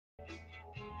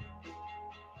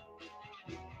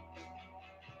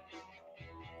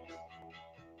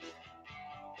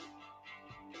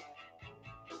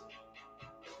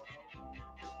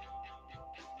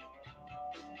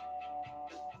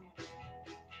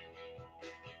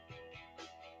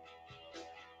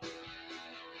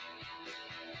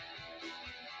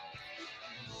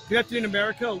Good afternoon,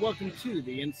 America. Welcome to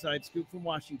the Inside Scoop from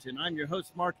Washington. I'm your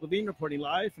host, Mark Levine, reporting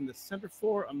live from the Center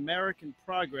for American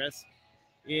Progress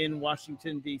in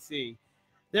Washington, D.C.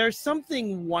 There's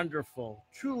something wonderful,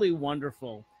 truly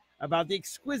wonderful, about the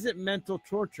exquisite mental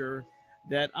torture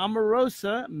that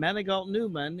Omarosa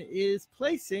Manigault-Newman is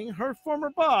placing her former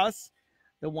boss,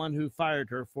 the one who fired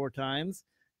her 4 times,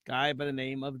 guy by the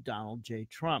name of Donald J.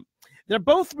 Trump. They're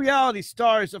both reality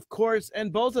stars, of course,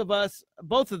 and both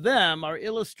of them are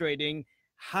illustrating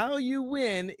how you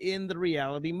win in the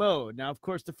reality mode. Now, of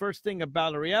course, the first thing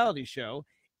about a reality show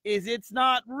is it's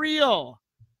not real.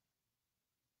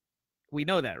 We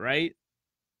know that, right?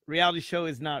 Reality show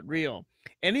is not real.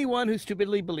 Anyone who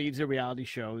stupidly believes a reality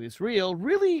show is real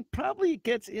really probably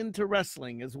gets into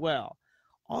wrestling as well.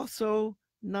 Also,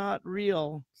 not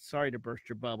real. Sorry to burst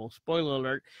your bubble. Spoiler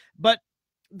alert. But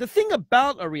the thing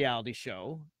about a reality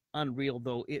show, unreal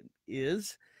though it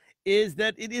is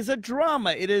that it is a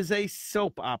drama. It is a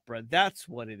soap opera. That's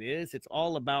what it is. It's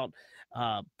all about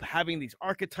having these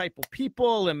archetypal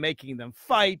people and making them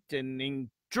fight and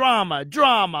drama,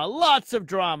 lots of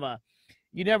drama.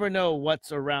 You never know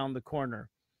what's around the corner.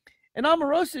 And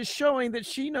Omarosa is showing that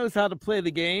she knows how to play the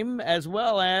game as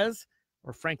well as,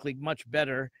 or frankly, much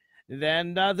better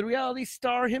than the reality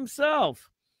star himself.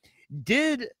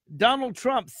 Did Donald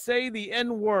Trump say the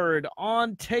N-word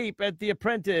on tape at The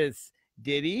Apprentice?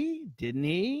 Did he? Didn't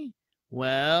he?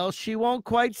 Well, she won't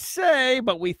quite say,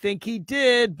 but we think he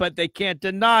did, but they can't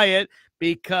deny it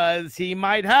because he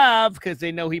might have, because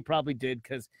they know he probably did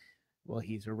because, well,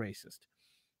 he's a racist.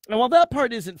 And while that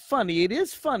part isn't funny, it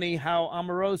is funny how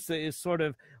Omarosa is sort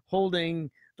of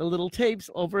holding the little tapes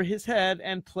over his head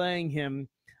and playing him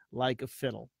like a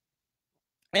fiddle.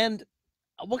 And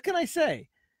what can I say?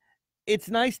 It's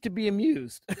nice to be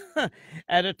amused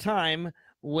at a time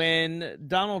when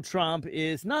Donald Trump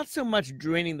is not so much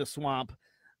draining the swamp,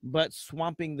 but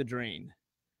swamping the drain.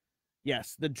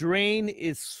 Yes, the drain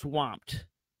is swamped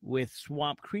with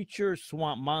swamp creatures,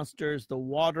 swamp monsters. The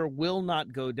water will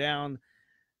not go down.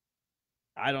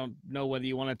 I don't know whether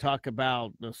you want to talk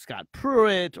about Scott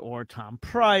Pruitt or Tom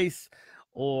Price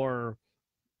or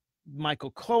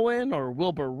Michael Cohen or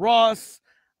Wilbur Ross.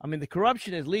 I mean, the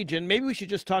corruption is legion. Maybe we should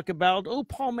just talk about,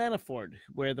 Paul Manafort,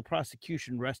 where the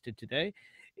prosecution rested today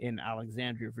in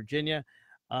Alexandria, Virginia,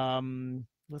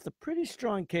 with a pretty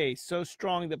strong case. So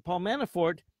strong that Paul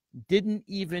Manafort didn't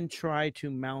even try to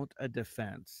mount a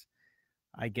defense.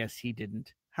 I guess he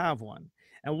didn't have one.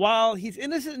 And while he's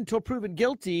innocent until proven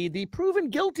guilty, the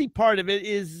proven guilty part of it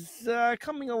is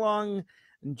coming along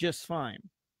just fine.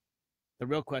 The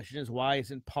real question is, why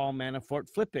isn't Paul Manafort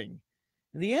flipping?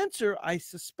 And the answer, I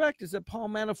suspect, is that Paul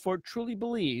Manafort truly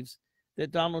believes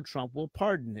that Donald Trump will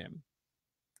pardon him.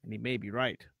 And he may be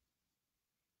right.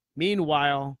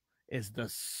 Meanwhile, as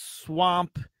the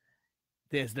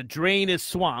drain is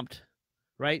swamped,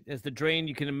 right? As the drain,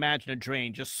 you can imagine a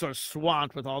drain just sort of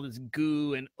swamped with all this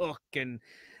goo and and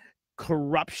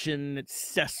corruption, it's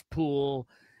cesspool.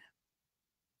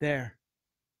 There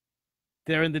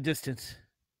in the distance.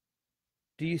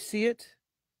 Do you see it?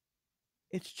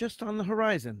 It's just on the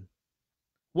horizon.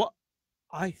 Well,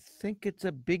 I think it's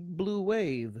a big blue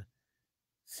wave.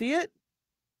 See it?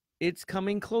 It's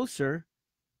coming closer.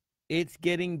 It's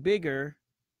getting bigger.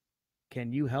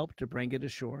 Can you help to bring it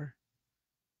ashore?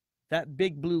 That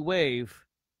big blue wave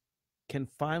can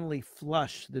finally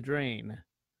flush the drain,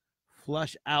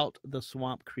 flush out the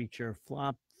swamp creature,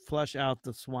 flush out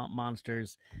the swamp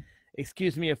monsters.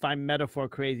 Excuse me if I'm metaphor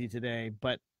crazy today,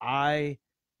 but I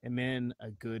am in a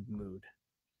good mood.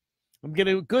 I'm in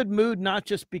a good mood not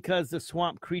just because the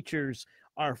swamp creatures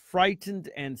are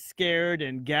frightened and scared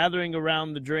and gathering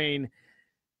around the drain,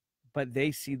 but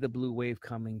they see the blue wave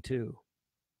coming too.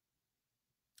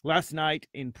 Last night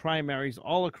in primaries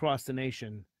all across the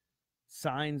nation,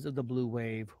 signs of the blue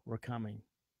wave were coming.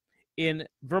 In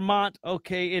Vermont,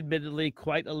 okay, admittedly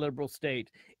quite a liberal state,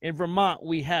 in Vermont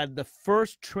we had the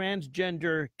first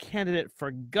transgender candidate for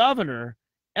governor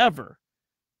ever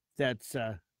that's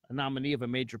a nominee of a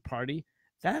major party.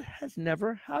 That has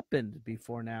never happened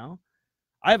before now.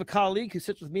 I have a colleague who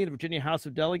sits with me in the Virginia House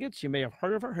of Delegates. You may have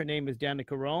heard of her. Her name is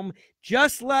Danica Rome.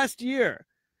 Just last year,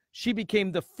 she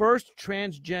became the first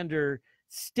transgender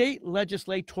state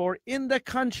legislator in the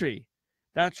country.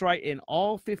 That's right, in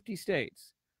all 50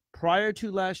 states. Prior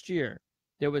to last year,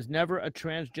 there was never a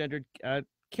transgender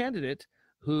candidate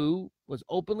who was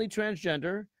openly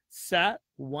transgender,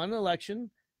 won an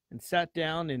election, and sat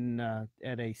down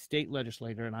at a state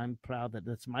legislature. And I'm proud that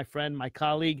that's my friend, my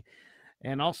colleague,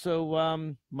 and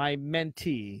also my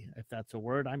mentee, if that's a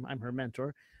word. I'm her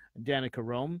mentor, Danica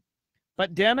Rome.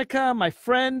 But Danica, my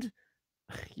friend,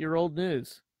 you're old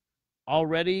news.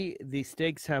 Already the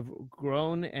stakes have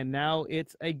grown, and now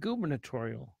it's a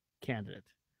gubernatorial candidate.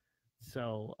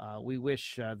 So we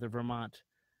wish the Vermont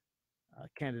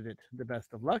candidate the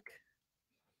best of luck.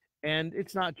 And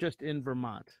it's not just in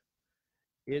Vermont.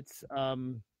 It's,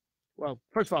 well,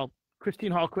 first of all,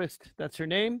 Christine Hallquist, that's her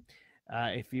name.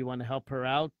 If you want to help her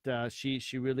out, she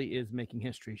really is making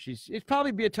history. It'd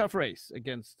probably be a tough race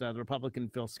against the Republican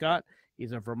Phil Scott.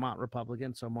 He's a Vermont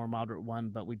Republican, so a more moderate one,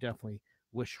 but we definitely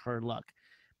wish her luck.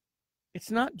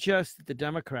 It's not just that the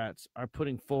Democrats are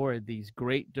putting forward these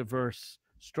great, diverse,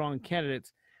 strong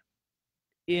candidates.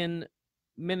 In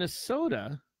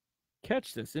Minnesota,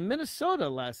 catch this, in Minnesota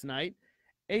last night,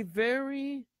 a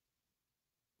very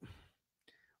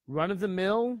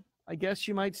run-of-the-mill, I guess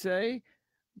you might say,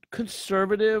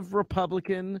 conservative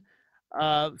Republican,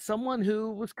 someone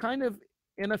who was kind of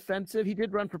inoffensive. He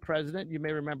did run for president. You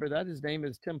may remember that. His name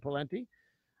is Tim Pawlenty.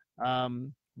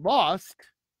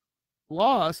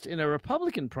 Lost in a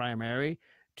Republican primary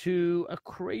to a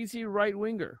crazy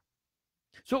right-winger.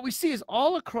 So what we see is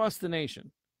all across the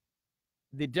nation,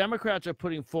 the Democrats are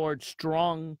putting forward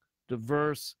strong,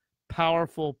 diverse,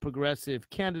 powerful, progressive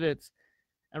candidates,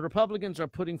 and Republicans are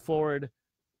putting forward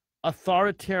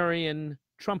authoritarian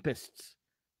Trumpists,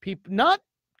 people, not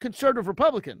conservative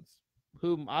Republicans,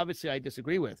 whom obviously I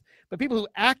disagree with, but people who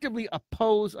actively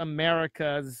oppose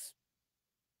America's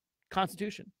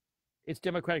Constitution, its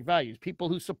democratic values, people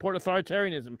who support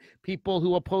authoritarianism, people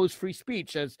who oppose free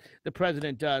speech, as the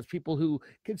president does, people who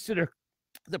consider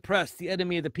the press the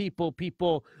enemy of the people,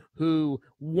 people who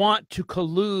want to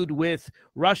collude with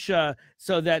Russia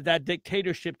so that that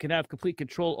dictatorship can have complete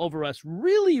control over us.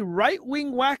 Really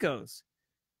right-wing wackos.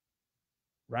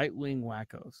 Right-wing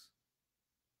wackos.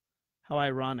 How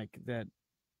ironic that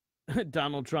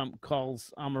Donald Trump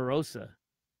calls Omarosa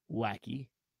wacky,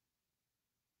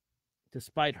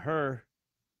 despite her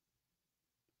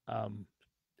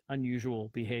unusual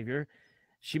behavior.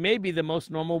 She may be the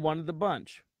most normal one of the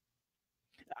bunch.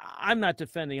 I'm not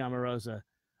defending Omarosa.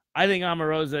 I think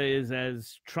Omarosa is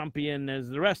as Trumpian as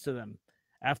the rest of them.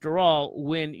 After all,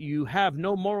 when you have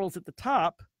no morals at the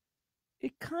top,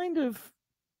 it kind of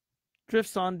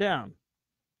drifts on down.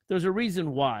 There's a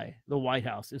reason why the White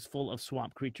House is full of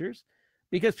swamp creatures,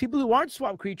 because people who aren't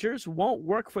swamp creatures won't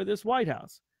work for this White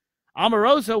House.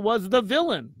 Omarosa was the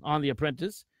villain on The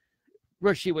Apprentice,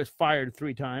 where she was fired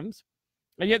 3 times.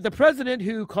 And yet the president,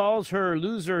 who calls her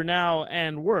loser now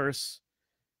and worse,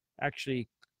 actually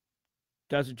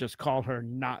doesn't just call her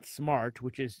not smart,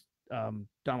 which is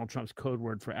Donald Trump's code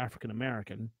word for African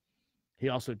American. He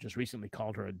also just recently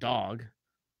called her a dog,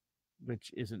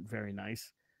 which isn't very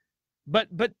nice. But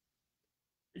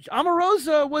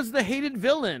Omarosa was the hated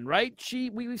villain, right?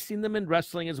 We've seen them in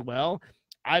wrestling as well.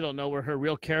 I don't know where her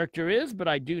real character is, but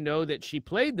I do know that she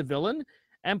played the villain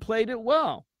and played it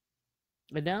well.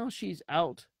 And now she's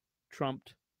out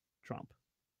Trumped Trump.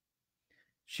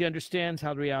 She understands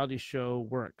how the reality show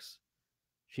works.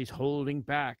 She's holding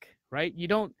back, right?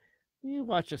 You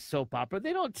watch a soap opera,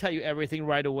 they don't tell you everything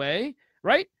right away,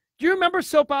 right? Do you remember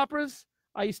soap operas?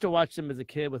 I used to watch them as a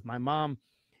kid with my mom,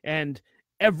 and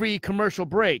every commercial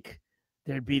break,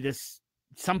 there'd be this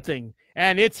something,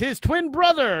 and it's his twin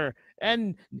brother,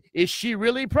 and is she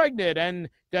really pregnant, and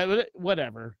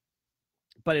whatever.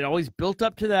 But it always built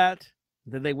up to that.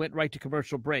 Then they went right to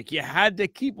commercial break. You had to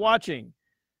keep watching.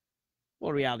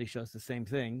 Well, reality shows the same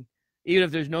thing. Even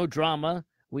if there's no drama,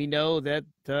 we know that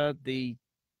the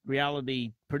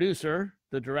reality producer,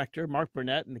 the director, Mark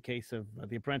Burnett, in the case of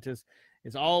The Apprentice,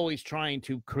 is always trying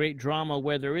to create drama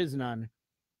where there is none.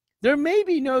 There may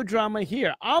be no drama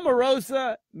here.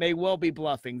 Omarosa may well be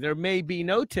bluffing. There may be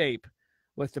no tape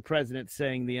with the president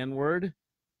saying the N-word.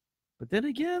 But then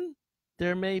again,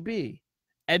 there may be.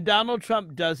 And Donald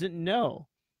Trump doesn't know.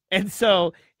 And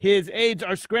so his aides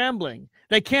are scrambling.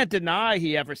 They can't deny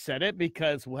he ever said it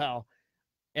because, well,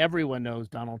 everyone knows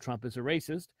Donald Trump is a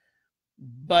racist.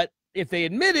 But if they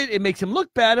admit it, it makes him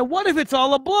look bad. And what if it's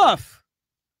all a bluff?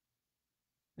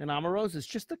 And Omarosa is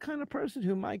just the kind of person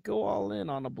who might go all in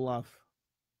on a bluff.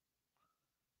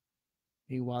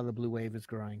 Meanwhile, the blue wave is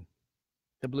growing.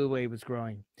 The blue wave is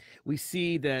growing. We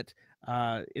see that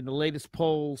in the latest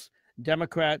polls,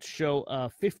 Democrats show a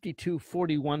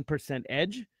 52-41%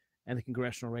 edge in the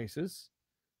congressional races,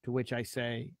 to which I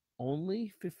say,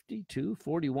 only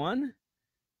 52-41?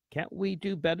 Can't we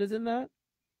do better than that?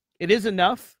 It is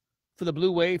enough for the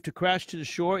blue wave to crash to the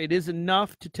shore. It is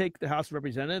enough to take the House of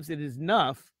Representatives. It is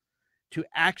enough to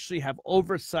actually have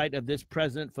oversight of this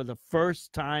president for the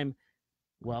first time,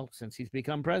 well, since he's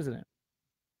become president.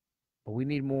 But we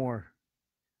need more.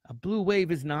 A blue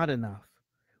wave is not enough.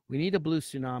 We need a blue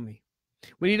tsunami.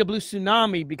 We need a blue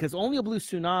tsunami because only a blue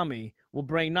tsunami will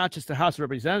bring not just the House of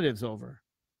Representatives over,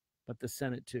 but the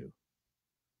Senate too.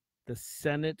 The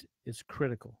Senate is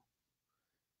critical.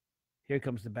 Here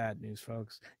comes the bad news,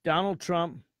 folks. Donald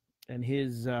Trump and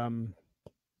his what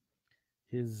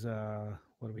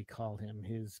do we call him?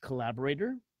 His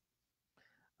collaborator,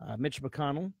 Mitch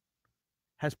McConnell,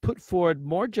 has put forward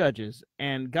more judges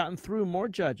and gotten through more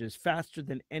judges faster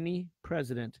than any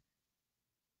president,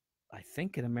 I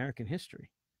think, in American history.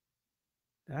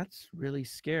 That's really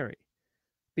scary.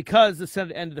 Because the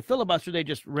Senate ended the filibuster, they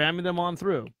just rammed them on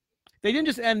through. They didn't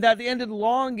just end that. They ended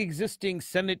long existing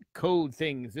Senate code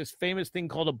things, this famous thing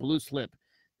called a blue slip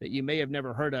that you may have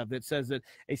never heard of that says that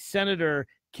a senator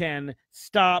can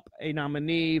stop a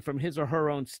nominee from his or her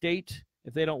own state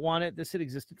if they don't want it. This had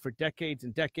existed for decades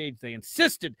and decades. They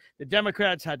insisted the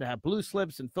Democrats had to have blue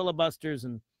slips and filibusters,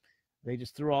 and they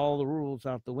just threw all the rules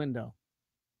out the window.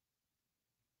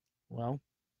 Well,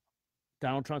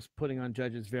 Donald Trump's putting on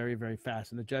judges very, very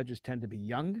fast, and the judges tend to be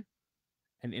young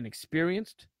and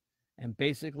inexperienced and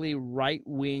basically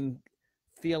right-wing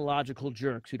theological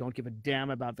jerks who don't give a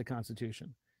damn about the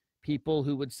Constitution. People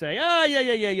who would say,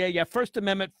 yeah, First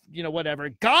Amendment, whatever.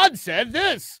 God said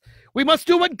this. We must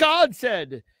do what God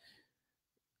said.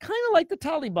 Kind of like the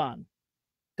Taliban.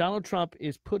 Donald Trump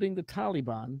is putting the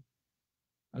Taliban,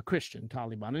 a Christian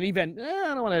Taliban,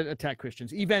 I don't want to attack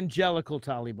Christians, evangelical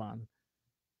Taliban,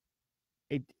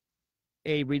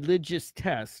 a religious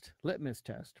test, litmus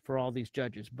test for all these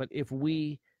judges. But if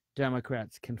we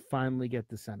Democrats can finally get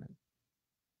the Senate,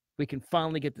 we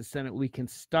can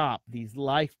stop these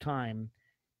lifetime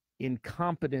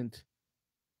incompetent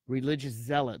religious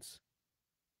zealots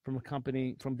from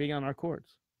being on our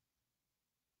courts.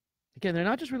 Again, they're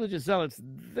not just religious zealots,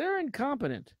 they're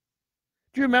incompetent.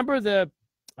 Do you remember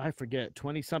I forget,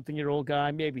 20-something-year-old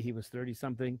guy, maybe he was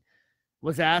 30-something,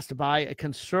 was asked by a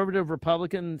conservative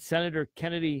Republican, Senator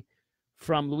Kennedy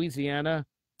from Louisiana,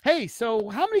 hey, so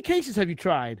how many cases have you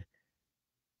tried?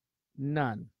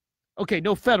 None. Okay,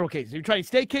 no federal cases. Are you trying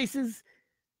state cases?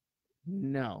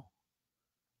 No.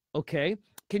 Okay.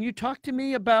 Can you talk to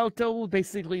me about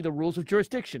basically the rules of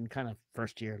jurisdiction, kind of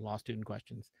first-year law student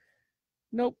questions?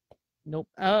 Nope.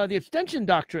 The abstention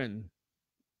doctrine?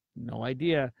 No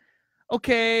idea.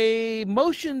 Okay,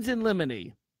 motions in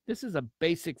limine. This is a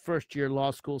basic first-year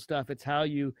law school stuff. It's how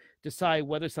you decide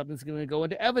whether something's going to go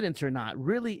into evidence or not.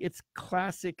 Really, it's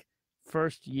classic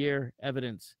first-year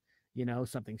evidence.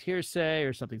 Something's hearsay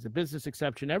or something's a business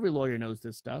exception. Every lawyer knows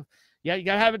this stuff. Yeah, you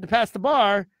got to have it to pass the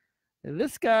bar. And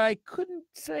this guy couldn't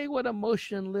say what a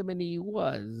motion in limine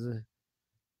was.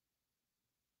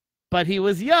 But he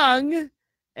was young,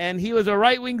 and he was a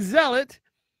right-wing zealot.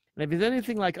 And if he's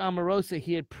anything like Omarosa,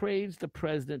 he had praised the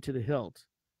president to the hilt.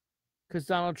 Because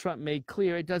Donald Trump made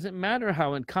clear it doesn't matter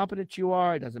how incompetent you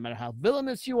are. It doesn't matter how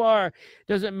villainous you are. It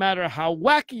doesn't matter how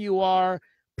wacky you are.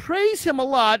 Praise him a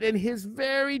lot, and his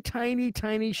very tiny,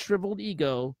 tiny shriveled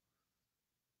ego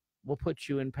will put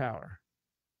you in power.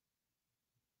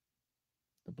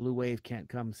 The blue wave can't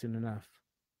come soon enough.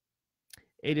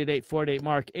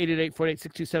 888-488-MARK,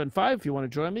 888-488-6275. If you want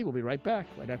to join me, we'll be right back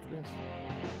right after this.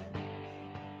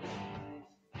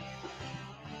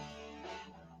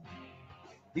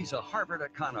 He's a Harvard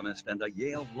economist and a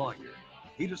Yale lawyer.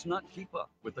 He does not keep up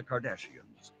with the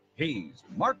Kardashians. He's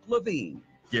Mark Levine.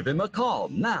 Give him a call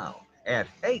now at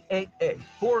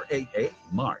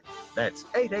 888-488-MARK. That's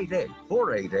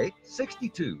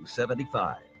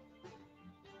 888-488-6275.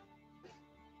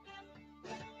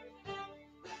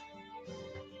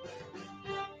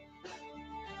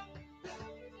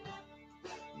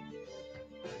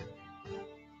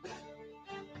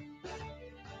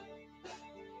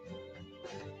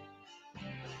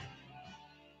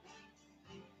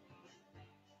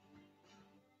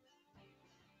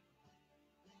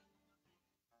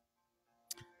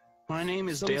 My name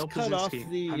is Dale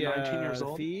Pazinski. I'm 19 years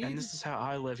old, feed, and this is how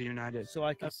I live united. So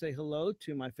I can say hello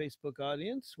to my Facebook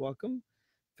audience. Welcome.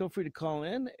 Feel free to call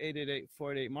in,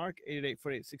 888-488-MARK,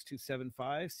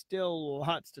 888-488-6275. Still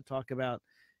lots to talk about.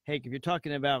 Hey, if you're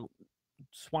talking about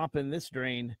swamping this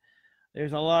drain,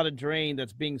 there's a lot of drain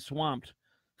that's being swamped.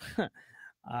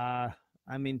 Just Paul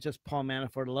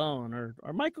Manafort alone or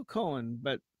Michael Cohen,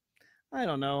 but I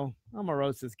don't know.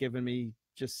 Omarosa's given me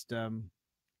just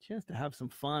chance to have some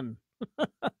fun.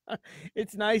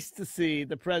 It's nice to see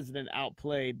the president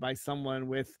outplayed by someone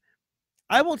with,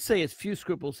 I won't say as few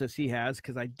scruples as he has,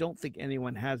 because I don't think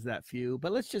anyone has that few,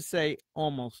 but let's just say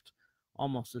almost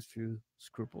as few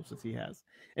scruples as he has.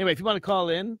 Anyway, if you want to call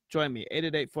in, join me,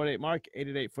 888-488-MARK,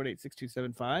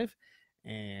 888-488-6275,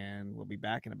 and we'll be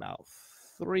back in about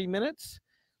 3 minutes.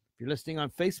 If you're listening on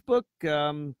Facebook,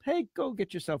 hey, go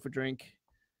get yourself a drink.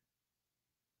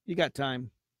 You got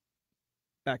time.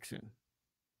 Back soon.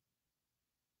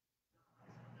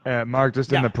 Mark,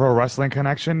 just in the pro wrestling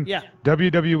connection,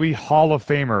 WWE Hall of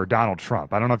Famer Donald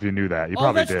Trump. I don't know if you knew that. You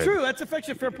probably did. That's true. That's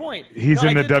a fair point. He's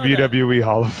in the WWE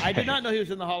Hall of Fame. I did not know he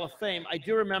was in the Hall of Fame. I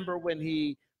do remember when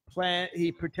he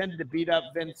pretended to beat up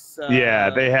Vince.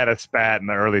 Yeah, they had a spat in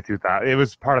the early 2000s. It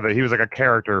was part of it. He was like a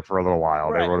character for a little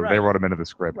while. Right, they wrote him into the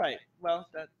script. Right. Well,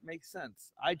 that makes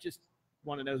sense. I just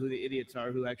want to know who the idiots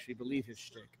are who actually believe his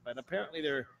shtick. But apparently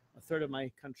they're a third of my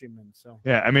countrymen. So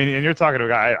yeah, I mean, and you're talking to a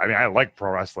guy. I mean, I like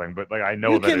pro wrestling, but like I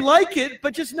know that you can like it,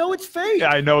 but just know it's fake. Yeah,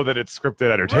 I know that it's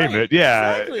scripted entertainment. Right,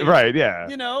 yeah, exactly. Right. Yeah.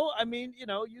 You know, I mean, you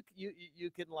know,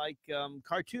 you can like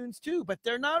cartoons too, but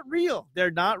they're not real. They're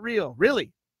not real.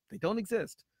 Really, they don't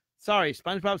exist. Sorry,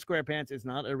 SpongeBob SquarePants is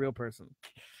not a real person.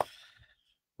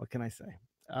 What can I say?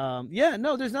 Yeah,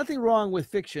 no, there's nothing wrong with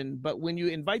fiction, but when you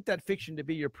invite that fiction to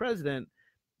be your president,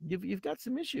 you've got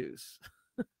some issues.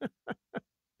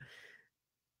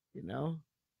 You know?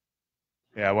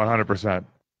 Yeah, 100%.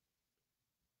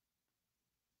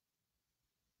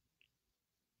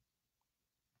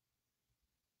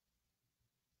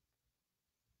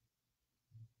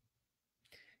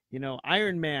 You know,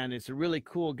 Iron Man is a really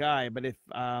cool guy, but if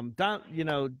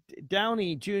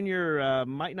Downey Jr.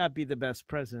 Might not be the best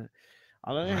president.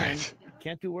 On the other hand,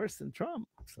 can't do worse than Trump.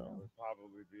 So it would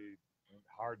probably be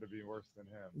hard to be worse than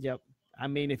him. Yep. I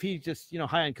mean, if he's just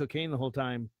high on cocaine the whole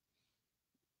time,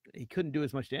 he couldn't do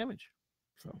as much damage.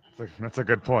 So that's a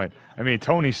good point. I mean,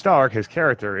 Tony Stark, his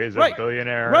character is a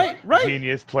billionaire,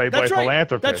 genius, playboy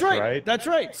philanthropist, right? That's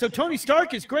right. So Tony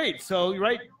Stark is great. So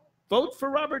vote for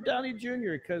Robert Downey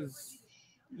Jr. because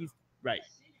he's right.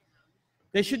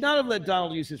 They should not have let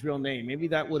Donald use his real name. Maybe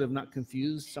that would have not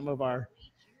confused some of our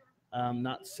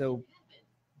not so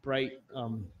bright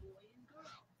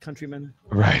countrymen.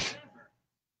 Right.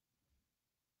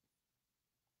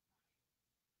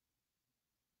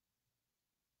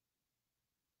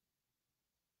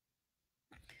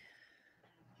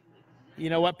 You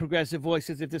know what, Progressive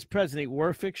Voices, if this president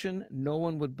were fiction, no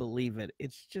one would believe it.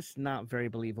 It's just not very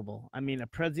believable. I mean, a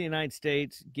president of the United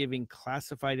States giving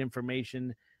classified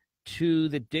information to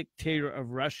the dictator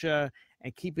of Russia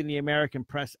and keeping the American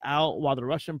press out while the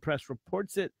Russian press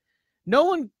reports it. No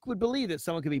one would believe that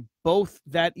someone could be both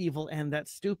that evil and that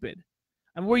stupid.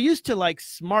 And we're used to like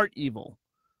smart evil,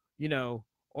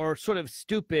 or sort of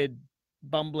stupid,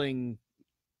 bumbling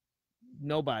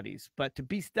nobodies, but to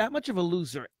be that much of a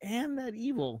loser and that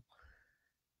evil,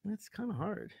 that's kind of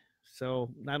hard. So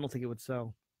I don't think it would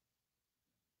sell.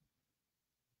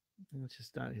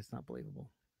 It's not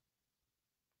believable.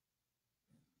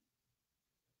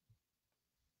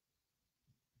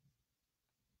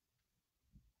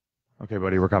 Okay,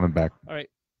 buddy, we're coming back. All right.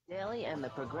 Daily and the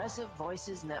Progressive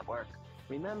Voices Network.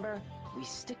 Remember, we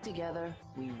stick together,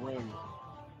 we win.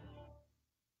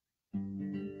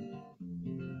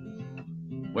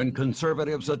 When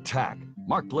conservatives attack,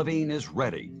 Mark Levine is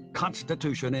ready,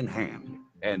 Constitution in hand.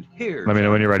 And here's let me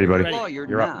know when you're ready, buddy. Lawyer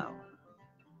you're now. Up.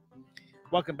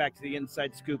 Welcome back to the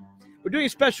Inside Scoop. We're doing a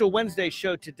special Wednesday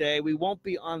show today. We won't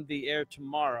be on the air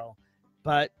tomorrow,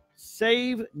 but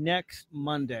save next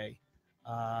Monday.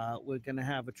 We're going to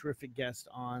have a terrific guest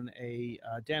on,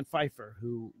 Dan Pfeiffer,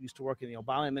 who used to work in the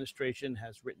Obama administration,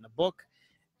 has written a book,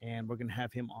 and we're going to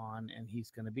have him on, and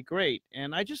he's going to be great.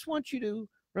 And I just want you to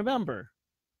remember,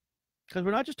 because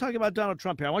we're not just talking about Donald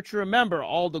Trump here. I want you to remember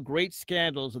all the great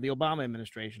scandals of the Obama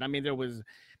administration. I mean, there was,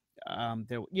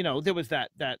 there was that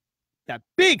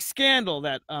big scandal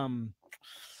that, and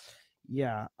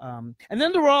then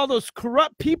there were all those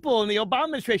corrupt people in the Obama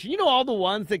administration. All the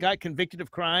ones that got convicted of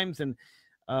crimes and,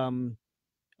 can't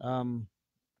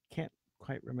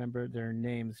quite remember their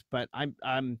names, but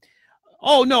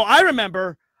oh no, I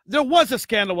remember there was a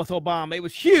scandal with Obama. It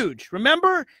was huge.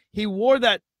 Remember, he wore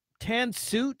that tan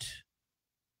suit.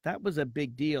 That was a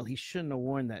big deal. He shouldn't have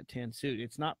worn that tan suit.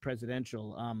 It's not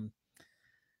presidential.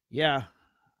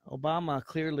 Obama,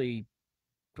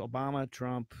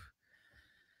 Trump.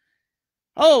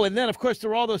 Oh, and then, of course, there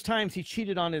were all those times he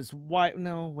cheated on his wife.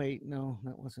 No, wait, no,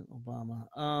 that wasn't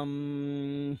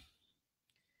Obama.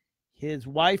 His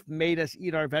wife made us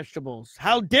eat our vegetables.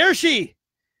 How dare she?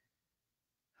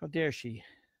 How dare she?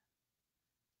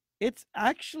 It's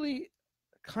actually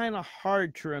kind of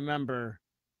hard to remember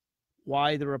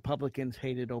why the Republicans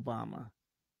hated Obama.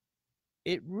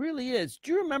 It really is.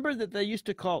 Do you remember that they used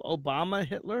to call Obama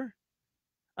Hitler?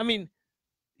 I mean,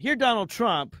 here Donald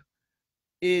Trump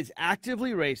is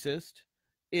actively racist,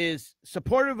 is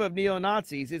supportive of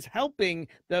neo-Nazis, is helping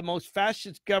the most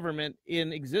fascist government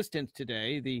in existence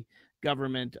today, the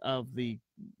government of the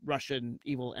Russian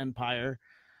evil empire,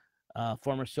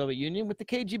 former Soviet Union, with the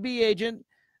KGB agent.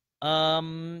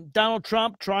 Donald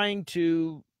Trump trying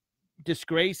to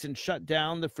disgrace and shut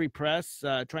down the free press,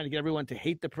 trying to get everyone to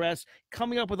hate the press,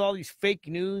 coming up with all these fake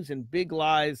news and big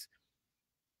lies.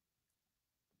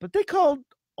 But they called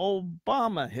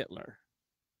Obama Hitler.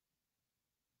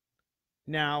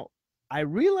 Now, I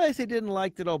realize they didn't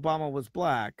like that Obama was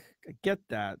black. I get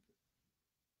that.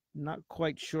 Not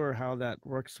quite sure how that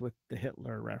works with the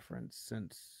Hitler reference,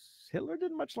 since Hitler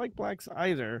didn't much like blacks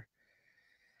either.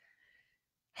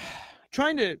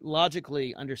 Trying to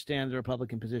logically understand the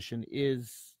Republican position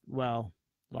is, well,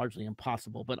 largely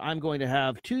impossible. But I'm going to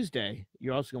have Tuesday.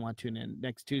 You're also going to want to tune in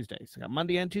next Tuesday. So I got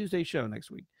Monday and Tuesday show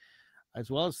next week, as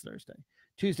well as Thursday.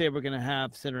 Tuesday, we're going to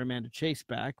have Senator Amanda Chase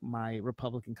back, my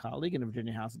Republican colleague in the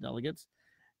Virginia House of Delegates,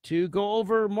 to go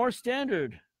over more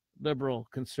standard liberal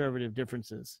conservative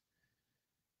differences.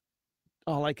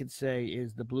 All I can say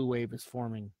is the blue wave is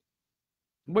forming.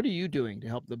 What are you doing to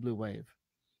help the blue wave?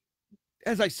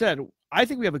 As I said, I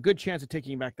think we have a good chance of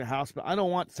taking back the House, but I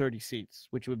don't want 30 seats,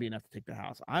 which would be enough to take the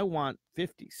House. I want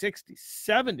 50, 60,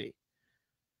 70.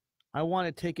 I want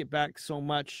to take it back so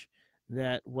much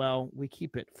that, well, we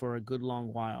keep it for a good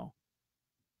long while.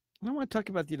 I want to talk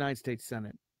about the United States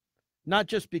Senate, not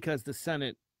just because the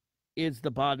Senate is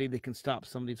the body that can stop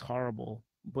some of these horrible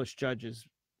Bush judges.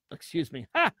 Excuse me.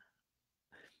 Ha!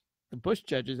 The Bush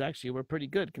judges actually were pretty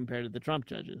good compared to the Trump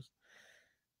judges.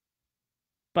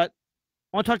 But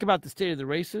I want to talk about the state of the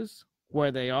races,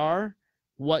 where they are,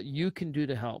 what you can do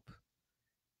to help.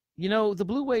 You know, the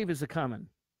blue wave is a coming,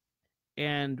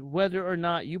 and whether or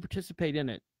not you participate in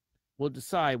it will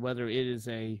decide whether it is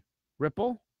a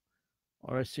ripple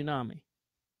or a tsunami.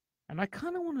 And I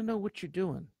kind of want to know what you're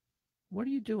doing. What are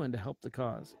you doing to help the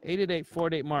cause?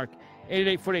 888-48-MARK,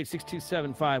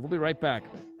 888-48-6275. We'll be right back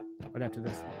right after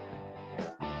this.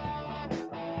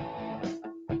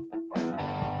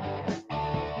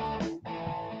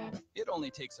 It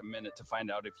only takes a minute to find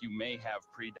out if you may have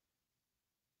pre-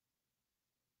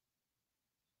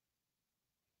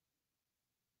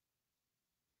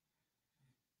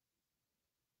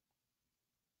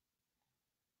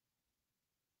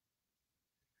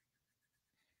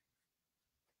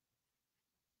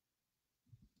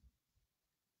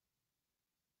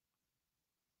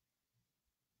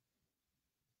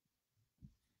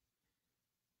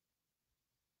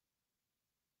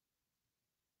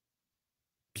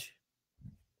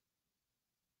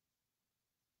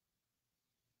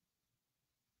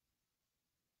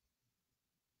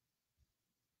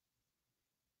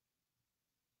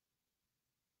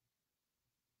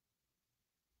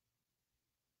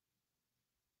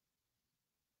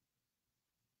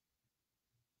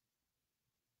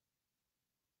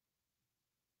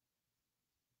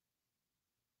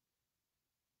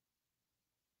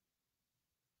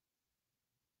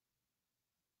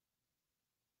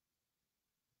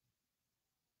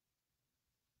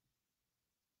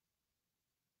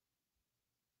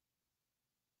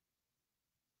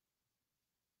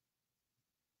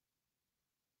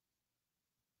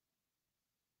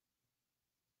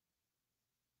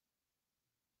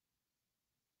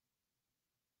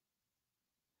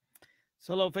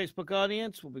 So, hello, Facebook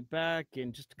audience. We'll be back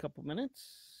in just a couple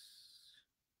minutes.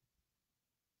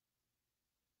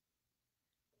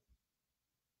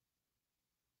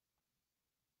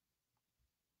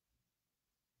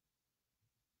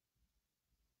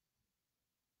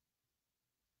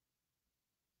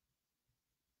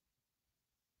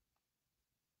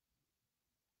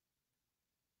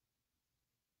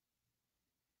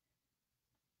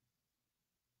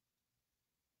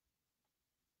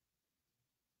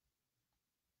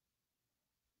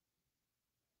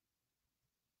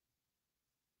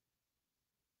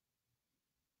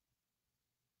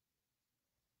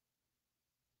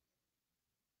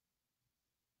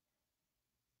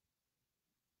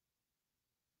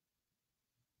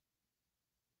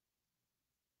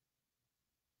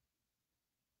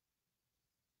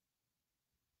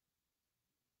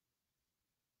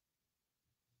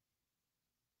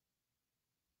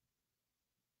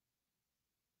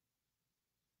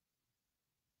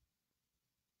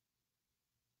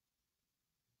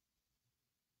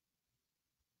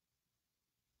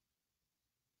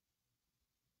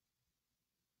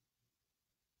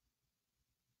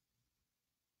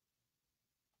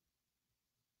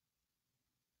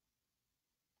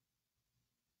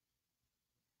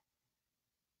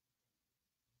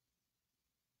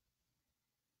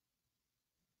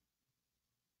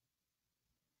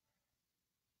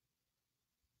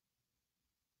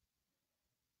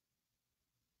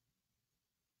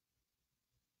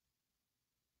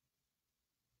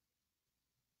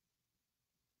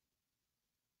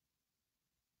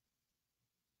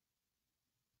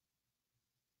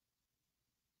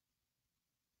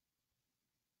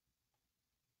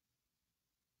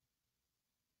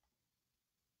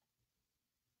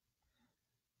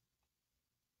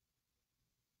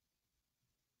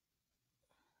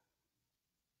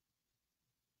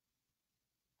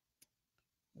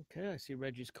 Okay, I see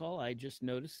Reggie's call. I just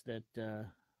noticed that the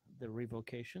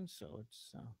revocation, so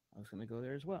it's I was going to go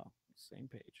there as well. Same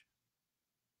page.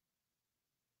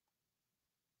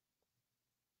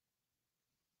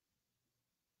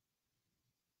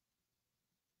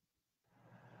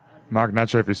 Mark, not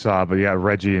sure if you saw, but yeah,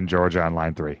 Reggie and Georgia on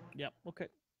line 3. Yep. Okay.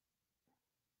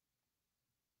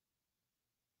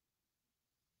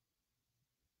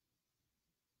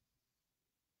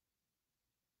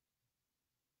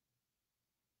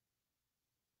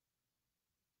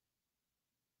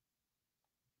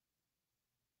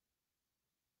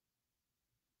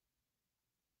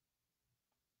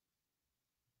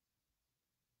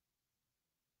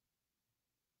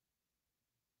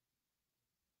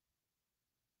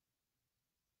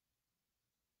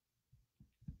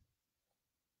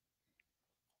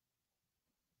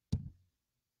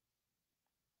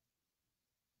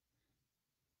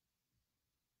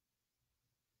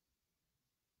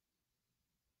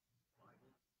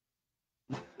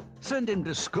 Send him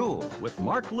to school with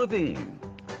Mark Levine.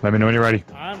 Let me know when you're ready.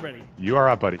 I'm ready. You are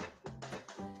up, buddy.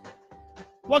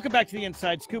 Welcome back to the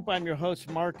Inside Scoop. I'm your host,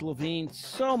 Mark Levine.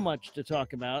 So much to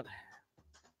talk about.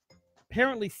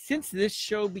 Apparently, since this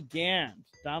show began,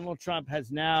 Donald Trump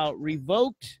has now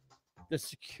revoked the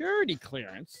security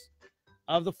clearance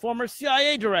of the former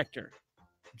CIA director,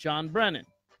 John Brennan.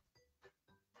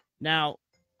 Now,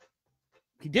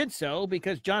 he did so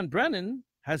because John Brennan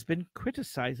has been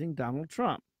criticizing Donald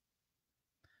Trump.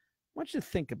 I want you to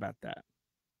think about that.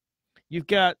 You've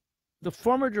got the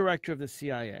former director of the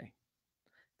CIA.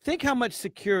 Think how much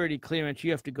security clearance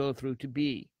you have to go through to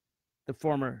be the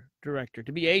former director,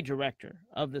 to be a director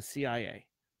of the CIA.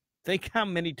 Think how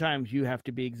many times you have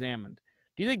to be examined.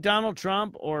 Do you think Donald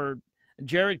Trump or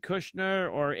Jared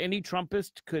Kushner or any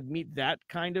Trumpist could meet that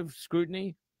kind of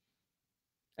scrutiny?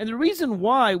 And the reason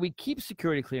why we keep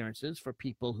security clearances for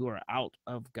people who are out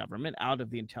of government, out of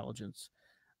the intelligence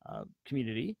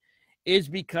community, is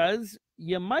because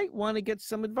you might want to get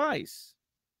some advice.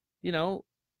 You know,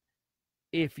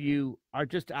 if you are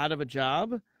just out of a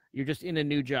job, you're just in a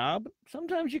new job,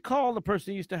 sometimes you call the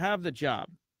person who used to have the job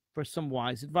for some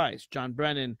wise advice. John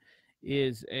Brennan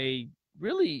is a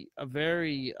very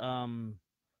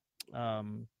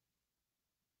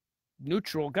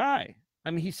neutral guy. I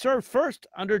mean, he served first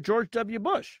under George W.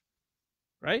 Bush,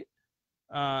 right?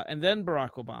 And then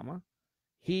Barack Obama.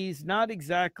 He's not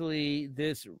exactly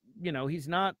this, you know, he's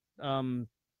not, who am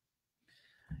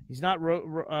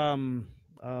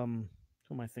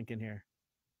I thinking here?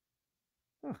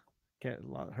 Oh,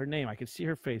 her name, I can see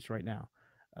her face right now.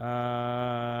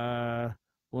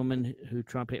 Woman who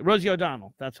Trump hated. Rosie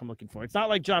O'Donnell, that's what I'm looking for. It's not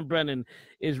like John Brennan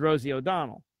is Rosie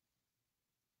O'Donnell.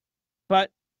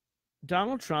 But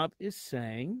Donald Trump is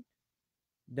saying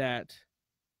that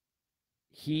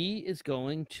he is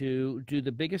going to do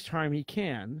the biggest harm he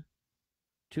can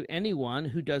to anyone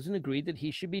who doesn't agree that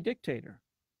he should be dictator.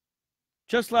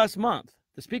 Just last month,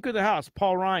 the Speaker of the House,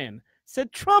 Paul Ryan,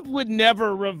 said Trump would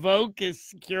never revoke his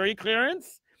security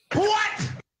clearance.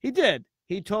 What? He did.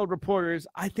 He told reporters,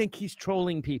 I think he's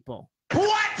trolling people.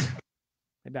 What?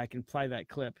 Maybe I can play that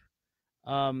clip.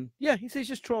 Yeah, he says he's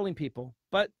just trolling people.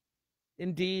 But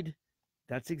indeed,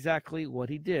 that's exactly what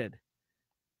he did.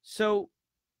 So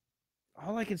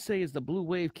all I can say is the blue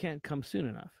wave can't come soon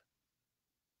enough.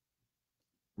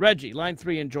 Reggie, line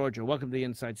 3 in Georgia. Welcome to the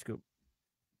Inside Scoop.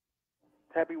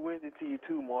 Happy Wednesday to you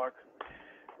too, Mark.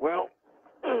 Well,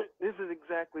 this is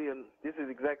exactly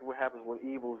what happens when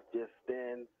evil just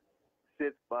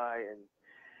sits by, and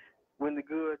when the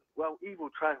good, evil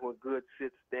tries when good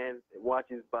stands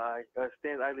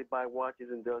idly by, watches,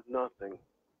 and does nothing.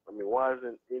 I mean, why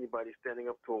isn't anybody standing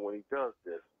up to him when he does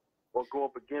this, or go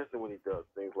up against him when he does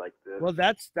things like this? Well,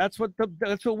 that's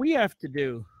what we have to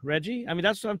do, Reggie. I mean,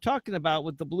 that's what I'm talking about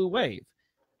with the blue wave.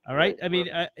 All right. I mean,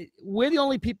 we're the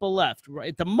only people left. Right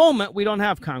at the moment, we don't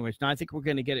have Congress. Now, I think we're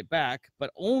going to get it back,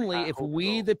 but only if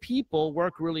we, the people,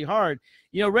 work really hard.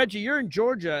 You know, Reggie, you're in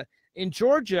Georgia. In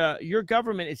Georgia, your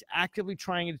government is actively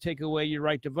trying to take away your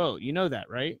right to vote. You know that,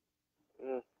 right?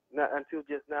 Not until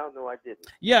just now. No, I didn't.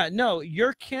 Yeah, no,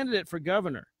 your candidate for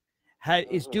governor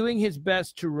is doing his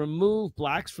best to remove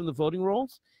blacks from the voting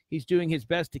rolls. He's doing his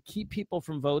best to keep people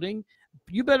from voting.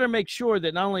 You better make sure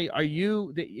that not only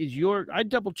I'd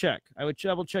double check. I would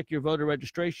double check your voter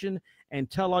registration and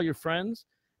tell all your friends,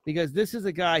 because this is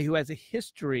a guy who has a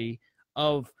history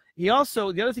of, the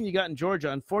other thing you got in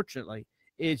Georgia, unfortunately,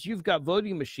 is you've got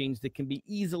voting machines that can be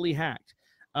easily hacked.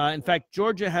 In fact,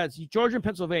 Georgia and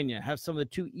Pennsylvania have some of the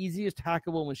two easiest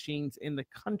hackable machines in the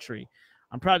country.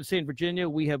 I'm proud to say in Virginia,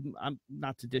 we have,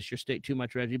 not to dish your state too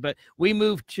much, Reggie, but we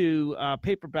moved to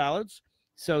paper ballots.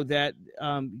 so that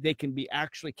they can be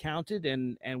actually counted,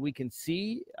 and we can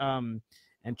see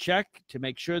and check to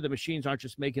make sure the machines aren't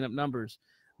just making up numbers.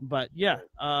 But yeah,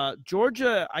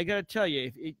 Georgia, I got to tell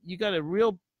you, you got a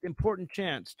real important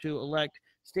chance to elect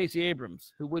Stacey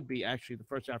Abrams, who would be actually the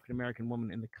first African-American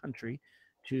woman in the country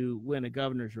to win a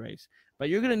governor's race. But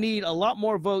you're going to need a lot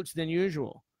more votes than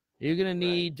usual. You're going to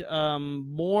need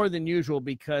more than usual,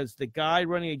 because the guy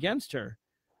running against her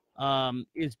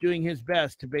is doing his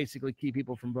best to basically keep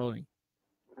people from voting.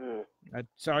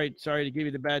 Sorry to give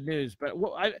you the bad news, but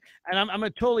I'm going to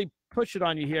totally push it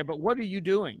on you here, but what are you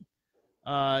doing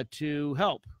to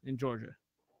help in Georgia?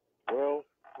 Well,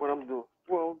 what I'm doing,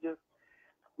 just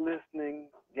listening,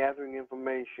 gathering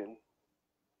information.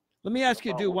 Let me ask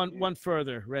you to do one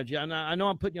further, Reggie. I know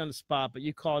I'm putting you on the spot, but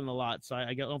you call in a lot, so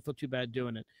I don't feel too bad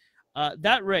doing it.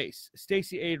 That race,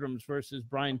 Stacey Abrams versus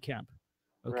Brian Kemp,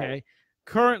 okay? Right.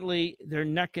 Currently, they're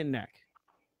neck and neck,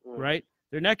 right?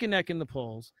 They're neck and neck in the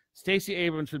polls. Stacey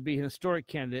Abrams would be an historic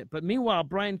candidate, but meanwhile,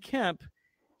 Brian Kemp,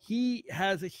 he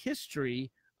has a history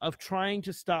of trying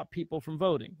to stop people from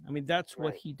voting. I mean, that's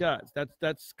what he does.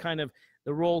 That's kind of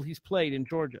the role he's played in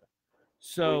Georgia.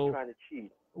 So, he's trying to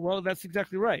cheat. Well, that's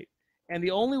exactly right. And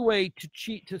the only way to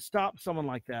cheat, to stop someone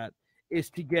like that,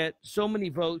 is to get so many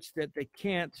votes that they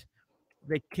can't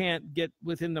get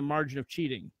within the margin of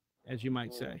cheating, as you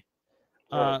might say.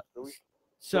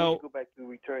 So we go back to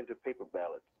return to paper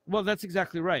ballots. Well, that's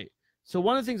exactly right. So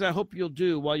one of the things I hope you'll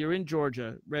do while you're in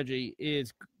Georgia, Reggie,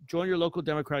 is join your local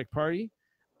Democratic Party,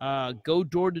 go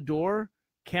door to door,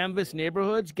 canvass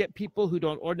neighborhoods, get people who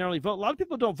don't ordinarily vote. A lot of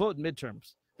people don't vote in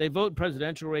midterms. They vote in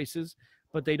presidential races,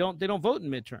 but they don't vote in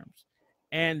midterms.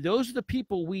 And those are the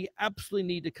people we absolutely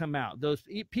need to come out. Those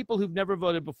people who've never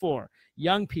voted before,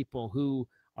 young people who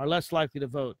are less likely to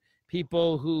vote,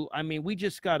 people who, I mean, we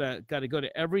just gotta go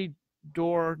to every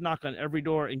door, knock on every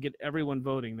door, and get everyone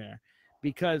voting there,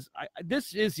 because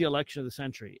this is the election of the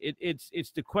century.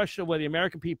 It's the question of whether the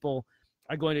American people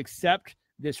are going to accept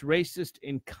this racist,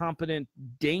 incompetent,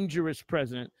 dangerous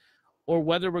president, or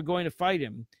whether we're going to fight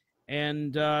him.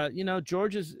 And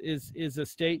Georgia is a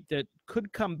state that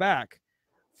could come back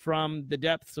from the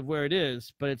depths of where it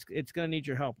is, but it's going to need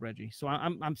your help, Reggie. So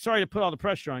I'm sorry to put all the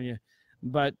pressure on you,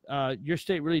 but your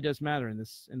state really does matter in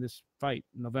this fight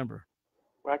in November.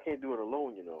 Well, I can't do it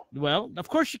alone, Well, of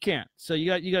course you can't. So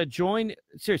you got to join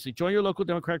your local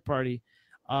Democratic Party.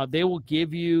 They will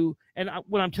give you, and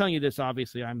when I'm telling you this,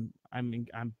 obviously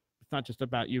it's not just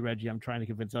about you, Reggie. I'm trying to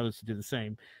convince others to do the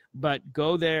same. But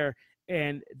go there,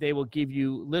 and they will give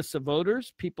you lists of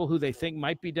voters, people who they think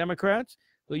might be Democrats,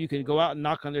 who you can go out and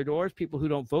knock on their doors, people who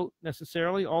don't vote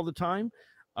necessarily all the time,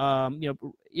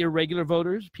 irregular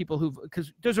voters, people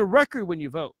because there's a record when you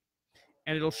vote,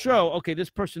 and it'll show, okay, this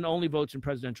person only votes in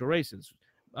presidential races,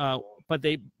 but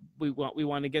we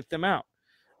want to get them out.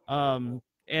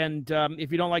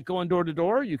 If you don't like going door to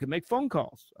door, you can make phone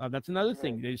calls. That's another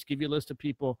thing. They just give you a list of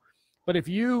people. But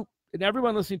and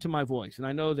everyone listening to my voice, and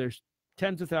I know there's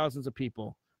tens of thousands of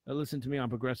people that listen to me on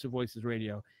Progressive Voices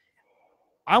Radio,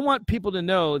 I want people to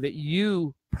know that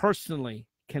you personally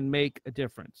can make a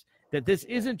difference, that this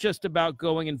isn't just about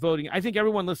going and voting. I think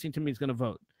everyone listening to me is going to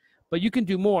vote, but you can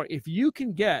do more. If you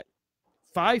can get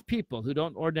 5 people who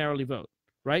don't ordinarily vote,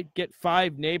 right? Get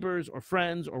 5 neighbors or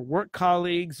friends or work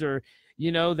colleagues, or,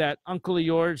 that uncle of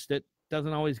yours that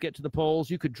doesn't always get to the polls.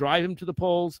 You could drive him to the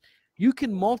polls. You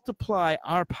can multiply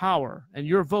our power and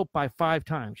your vote by 5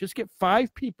 times. Just get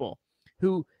 5 people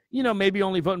who, maybe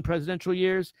only vote in presidential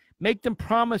years. Make them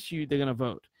promise you they're going to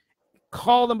vote.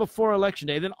 Call them before Election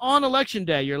Day. Then on Election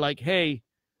Day, you're like, hey,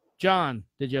 John,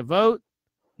 did you vote?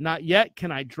 Not yet.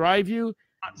 Can I drive you?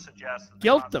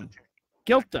 Guilt them.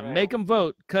 Make them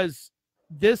vote, because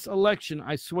this election,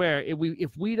 I swear,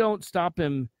 if we don't stop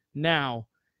him now,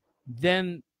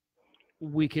 then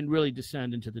we can really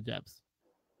descend into the depths.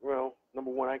 Well,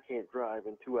 number 1, I can't drive,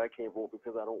 and 2, I can't vote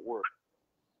because I don't work.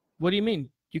 What do you mean?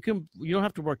 You don't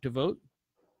have to work to vote.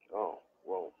 Oh,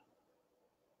 well,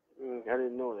 I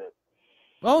didn't know that.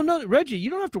 Oh, no, Reggie, you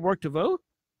don't have to work to vote.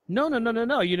 No.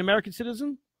 You're an American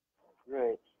citizen?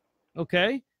 Right.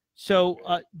 Okay. So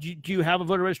do you have a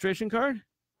voter registration card?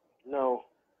 No.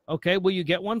 Okay. Will you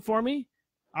get one for me?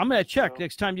 I'm going to check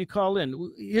next time you call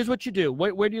in. Here's what you do.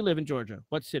 Where do you live in Georgia?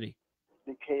 What city?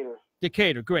 Decatur.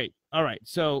 Decatur. Great. All right.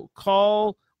 So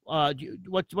call,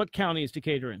 what county is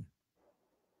Decatur in?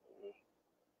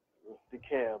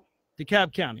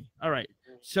 DeKalb County. All right.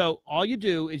 So all you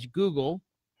do is Google,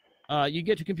 you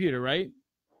get to computer, right?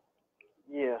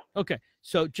 Yeah. Okay.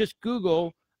 So just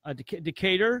Google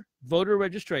Decatur voter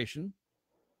registration.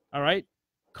 All right.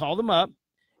 Call them up.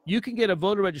 You can get a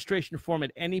voter registration form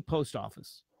at any post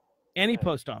office. Any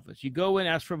post office. You go in,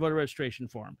 ask for a voter registration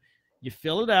form. You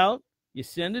fill it out, you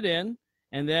send it in,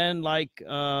 and then like,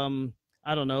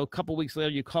 I don't know, a couple weeks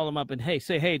later, you call them up and, hey,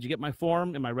 did you get my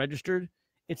form? Am I registered?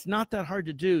 It's not that hard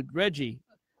to do. Reggie,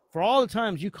 for all the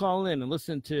times you call in and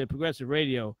listen to Progressive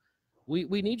Radio,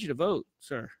 we need you to vote,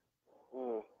 sir.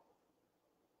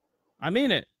 I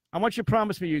mean it. I want you to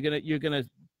promise me you're gonna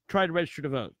try to register to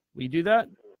vote. Will you do that?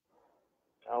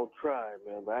 I'll try,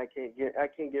 man, but I can't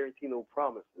guarantee no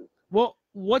promises. Well,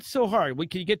 what's so hard?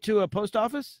 Can you get to a post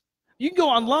office? You can go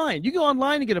online. You go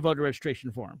online and get a voter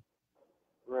registration form.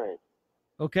 Right.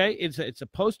 Okay, it's a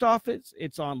post office.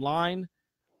 It's online.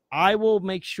 I will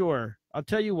make sure. I'll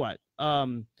tell you what.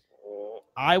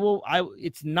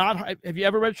 It's not. Have you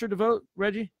ever registered to vote,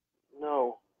 Reggie?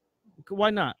 No.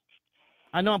 Why not?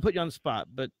 I know I'm putting you on the spot,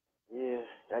 but yeah,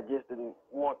 I just didn't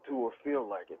want to or feel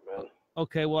like it, man.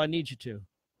 Okay, well, I need you to.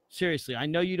 Seriously, I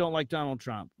know you don't like Donald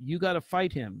Trump. You got to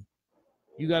fight him.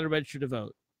 You got to register to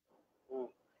vote.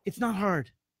 It's not hard.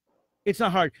 It's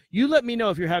not hard. You let me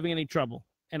know if you're having any trouble,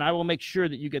 and I will make sure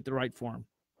that you get the right form.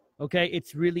 Okay?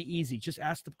 It's really easy. Just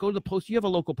go to the post. You have a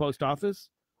local post office,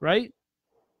 right?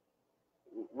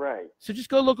 Right. So just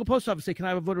go to the local post office and say, can I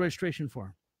have a voter registration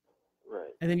form?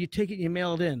 Right. And then you take it and you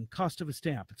mail it in. Cost of a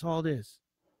stamp. That's all it is.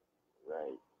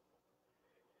 Right.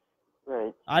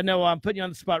 Right. I know I'm putting you on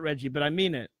the spot, Reggie, but I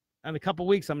mean it. In a couple of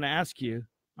weeks, I'm going to ask you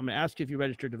if you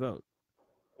registered to vote.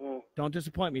 Don't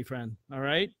disappoint me, friend. All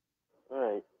right? All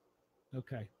right.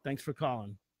 Okay. Thanks for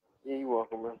calling. Yeah, you're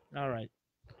welcome, man. All right.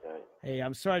 All right. Hey,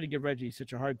 I'm sorry to give Reggie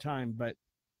such a hard time, but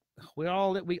we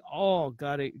all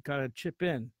gotta chip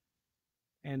in.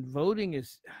 And voting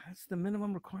that's the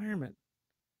minimum requirement.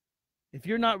 If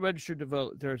you're not registered to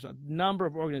vote, there's a number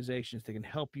of organizations that can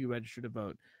help you register to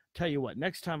vote. Tell you what,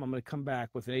 next time I'm going to come back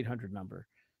with an 800 number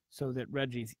so that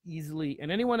Reggie's easily,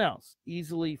 and anyone else,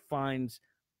 easily finds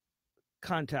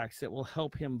contacts that will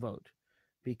help him vote,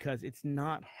 because it's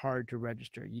not hard to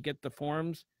register. You get the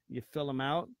forms, you fill them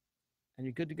out, and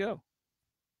you're good to go.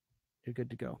 You're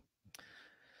good to go.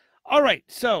 All right,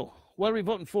 so what are we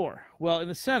voting for? Well, in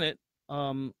the Senate,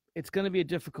 it's going to be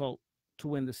difficult to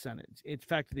win the Senate. In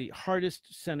fact, the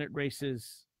hardest Senate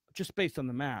races, just based on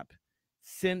the map,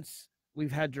 since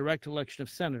we've had direct election of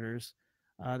senators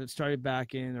that started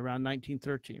back in around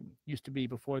 1913. Used to be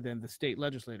before then the state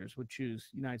legislators would choose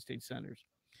United States senators.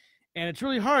 And it's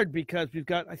really hard because we've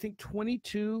got, I think,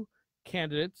 22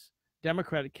 candidates,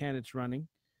 Democratic candidates running,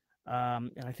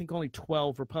 and I think only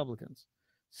 12 Republicans.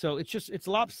 So it's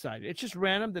lopsided. It's just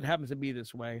random that happens to be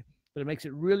this way, but it makes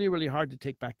it really, really hard to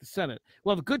take back the Senate.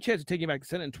 We'll have a good chance of taking back the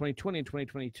Senate in 2020 and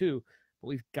 2022, but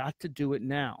we've got to do it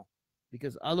now,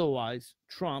 because otherwise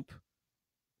Trump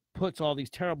puts all these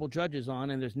terrible judges on,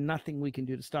 and there's nothing we can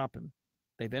do to stop him.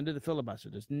 They've ended the filibuster.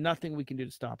 There's nothing we can do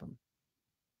to stop him.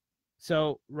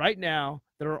 So right now,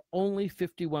 there are only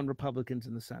 51 Republicans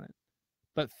in the Senate,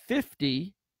 but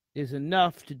 50 is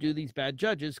enough to do these bad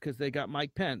judges because they got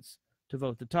Mike Pence to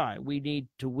vote the tie. We need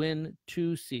to win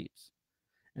 2 seats.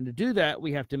 And to do that,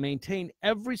 we have to maintain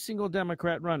every single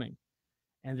Democrat running.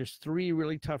 And there's 3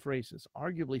 really tough races,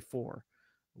 arguably 4.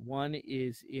 One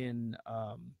is in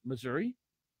Missouri,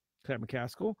 Claire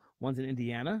McCaskill. One's in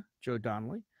Indiana, Joe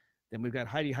Donnelly. Then we've got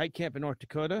Heidi Heitkamp in North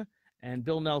Dakota and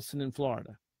Bill Nelson in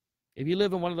Florida. If you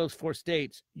live in one of those 4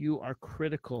 states, you are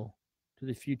critical to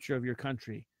the future of your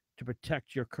country to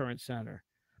protect your current senator.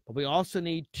 But we also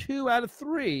need 2 out of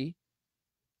 3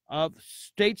 of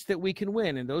states that we can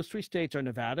win. And those 3 states are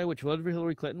Nevada, which voted for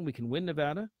Hillary Clinton. We can win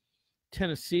Nevada.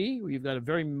 Tennessee, where you've got a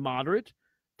very moderate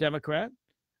Democrat,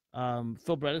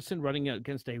 Phil Bredesen, running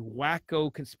against a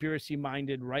wacko,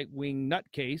 conspiracy-minded, right-wing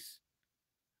nutcase,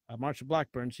 Marsha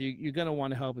Blackburn. So you're going to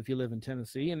want to help if you live in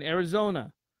Tennessee. And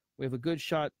Arizona, we have a good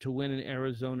shot to win in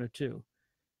Arizona, too.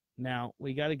 Now,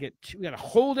 we got to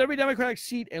hold every Democratic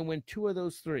seat and win 2 of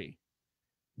those 3.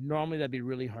 Normally, that'd be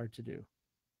really hard to do.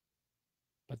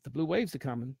 But the blue waves are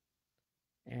coming,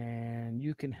 and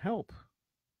you can help.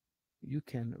 You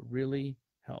can really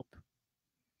help.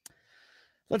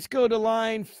 Let's go to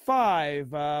line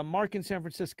 5. Mark in San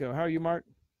Francisco. How are you, Mark?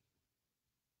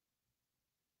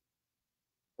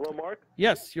 Hello, Mark?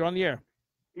 Yes, you're on the air.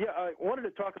 Yeah, I wanted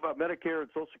to talk about Medicare and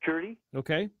Social Security.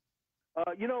 Okay.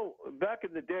 Back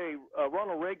in the day,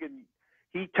 Ronald Reagan,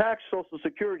 he taxed Social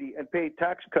Security and paid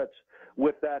tax cuts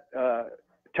with that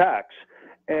tax,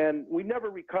 and we never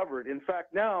recovered. In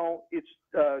fact, now it's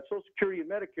Social Security and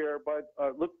Medicare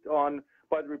looked on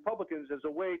by the Republicans as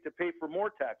a way to pay for more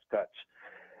tax cuts.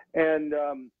 And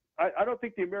I don't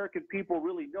think the American people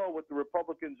really know what the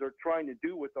Republicans are trying to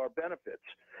do with our benefits.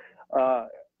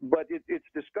 But it's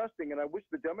disgusting, and I wish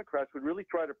the Democrats would really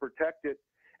try to protect it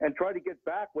and try to get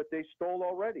back what they stole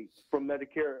already from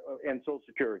Medicare and Social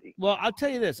Security. Well, I'll tell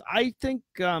you this. I think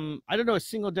I don't know a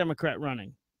single Democrat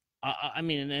running. I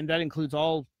mean, and that includes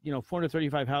all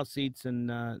 435 House seats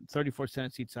and 34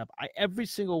 Senate seats up. Every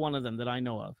single one of them that I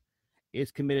know of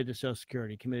is committed to Social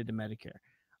Security, committed to Medicare.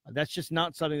 That's just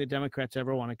not something the Democrats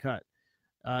ever want to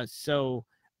cut. So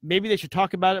maybe they should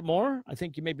talk about it more. I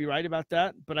think you may be right about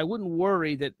that, but I wouldn't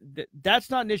worry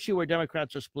that's not an issue where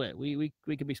Democrats are split. We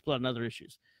can be split on other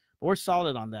issues, but we're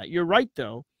solid on that. You're right,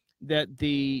 though, that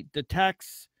the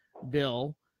tax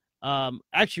bill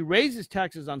actually raises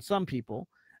taxes on some people,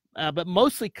 but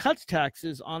mostly cuts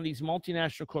taxes on these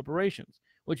multinational corporations,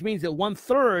 which means that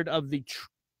 1/3 of the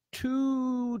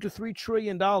 $2 to $3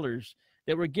 trillion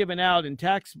that we're giving out in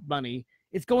tax money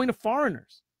is going to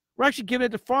foreigners. We're actually giving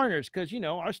it to foreigners because,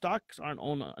 our stocks aren't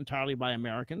owned entirely by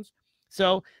Americans.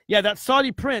 So, yeah, that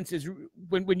Saudi prince is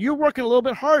when you're working a little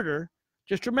bit harder,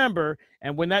 just remember,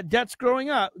 and when that debt's going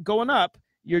up,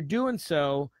 you're doing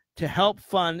so to help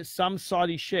fund some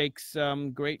Saudi sheikh's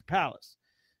great palace.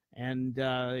 And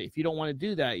if you don't want to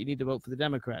do that, you need to vote for the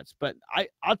Democrats. But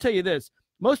I'll tell you this,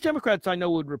 most Democrats I know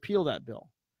would repeal that bill.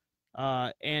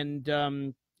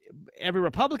 Every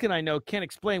Republican I know can't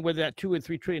explain where that $2 and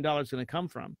 $3 trillion is going to come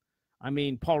from. I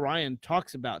mean, Paul Ryan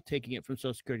talks about taking it from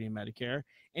Social Security and Medicare,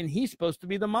 and he's supposed to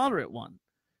be the moderate one.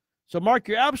 So, Mark,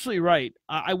 you're absolutely right.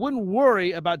 I wouldn't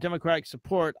worry about Democratic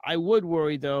support. I would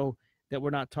worry, though, that we're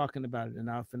not talking about it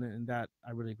enough, and that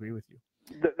I really agree with you.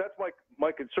 That's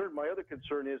my concern. My other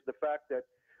concern is the fact that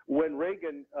when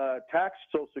Reagan taxed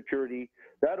Social Security,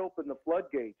 that opened the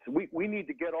floodgates. We need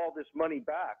to get all this money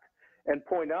back and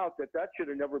point out that should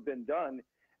have never been done,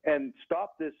 and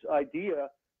stop this idea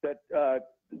that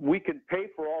we can pay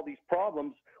for all these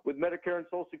problems with Medicare and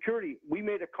Social Security. We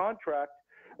made a contract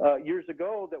years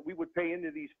ago that we would pay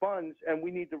into these funds, and we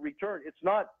need to return. It's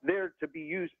not there to be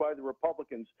used by the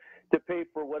Republicans to pay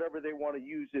for whatever they want to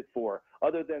use it for,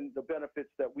 other than the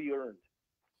benefits that we earned.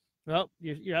 Well,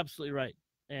 you're absolutely right.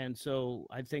 And so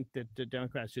I think that the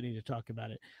Democrats do need to talk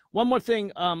about it. One more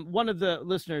thing. One of the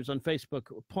listeners on Facebook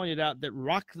pointed out that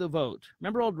Rock the Vote.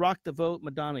 Remember old Rock the Vote?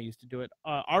 Madonna used to do it.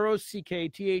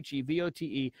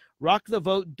 ROCKTHEVOTE.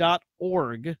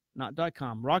 Rockthevote.org, not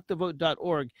 .com.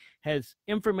 Rockthevote.org has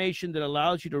information that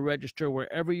allows you to register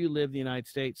wherever you live in the United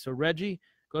States. So, Reggie,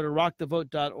 go to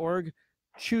rockthevote.org,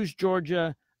 choose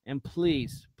Georgia, and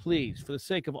please, please, for the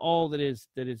sake of all that is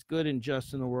good and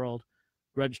just in the world,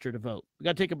 register to vote. We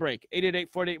got to take a break.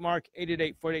 888-48-MARK,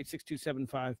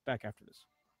 888-48-6275. Back after this.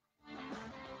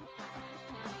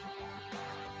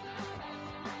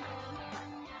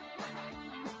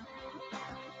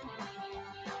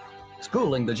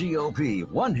 Schooling the GOP,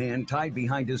 one hand tied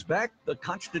behind his back, the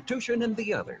Constitution in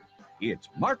the other. It's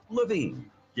Mark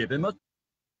Levine. Give him a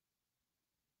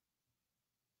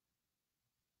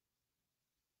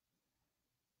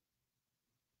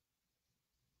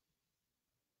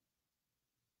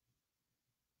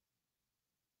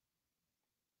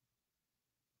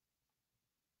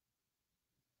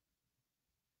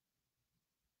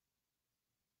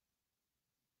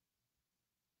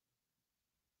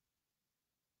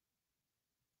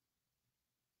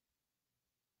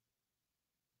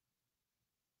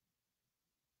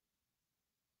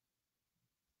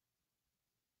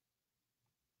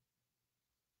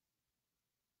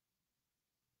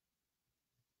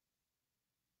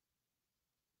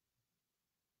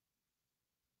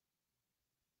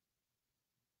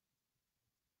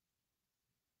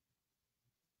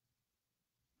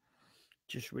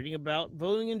Just reading about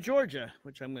voting in Georgia,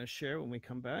 which I'm going to share when we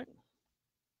come back.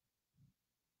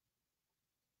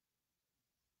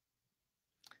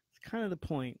 It's kind of the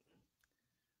point.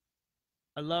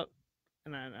 I love,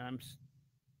 and I'm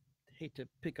hate to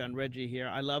pick on Reggie here.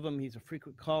 I love him. He's a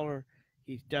frequent caller.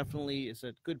 He definitely is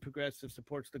a good progressive,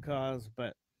 supports the cause,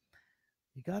 but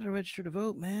you got to register to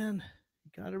vote, man.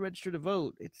 You got to register to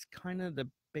vote. It's kind of the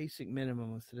basic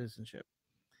minimum of citizenship.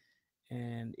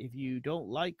 And if you don't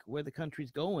like where the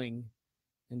country's going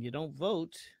and you don't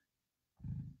vote,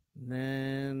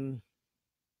 then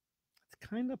it's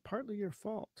kind of partly your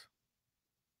fault.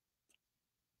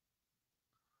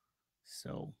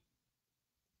 So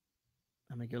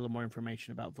I'm going to get a little more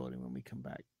information about voting when we come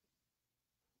back.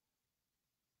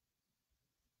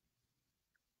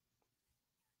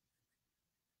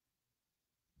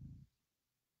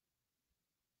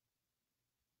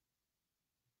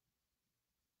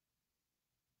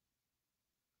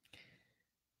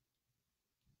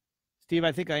 Steve,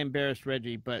 I think I embarrassed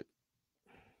Reggie, but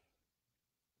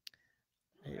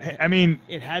I mean,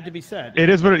 it had to be said. It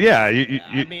is what it, yeah.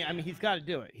 I mean, he's got to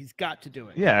do it. He's got to do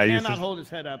it. Yeah, he cannot hold his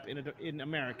head up in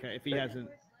America if he hasn't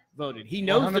voted. He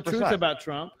knows 100%. the truth about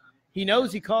Trump. He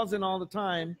knows he calls in all the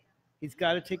time. He's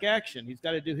got to take action. He's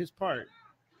got to do his part.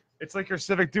 It's like your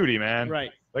civic duty, man.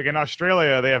 Right. Like in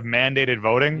Australia, they have mandated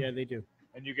voting. Yeah, they do.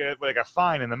 And you get like a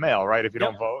fine in the mail, right, if you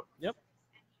don't vote. Yep.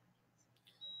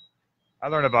 I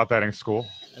learned about that in school.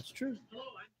 That's true.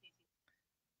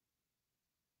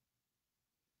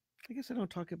 I guess I don't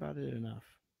talk about it enough.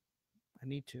 I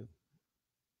need to.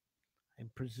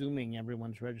 I'm presuming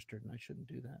everyone's registered, and I shouldn't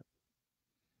do that.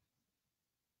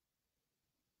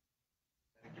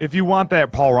 If you want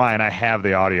that, Paul Ryan, I have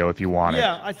the audio if you want it.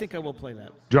 Yeah, I think I will play that.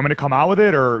 Do you want me to come out with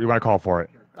it, or you want to call for it?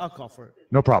 I'll call for it.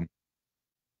 No problem.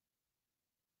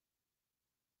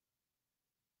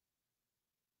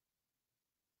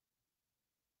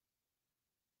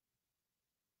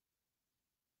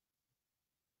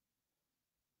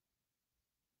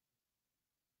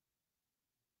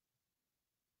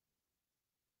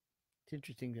 It's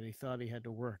interesting that he thought he had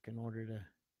to work in order to...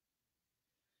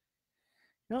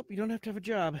 Nope, you don't have to have a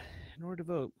job in order to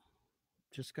vote.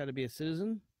 Just got to be a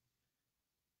citizen,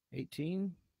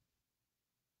 18.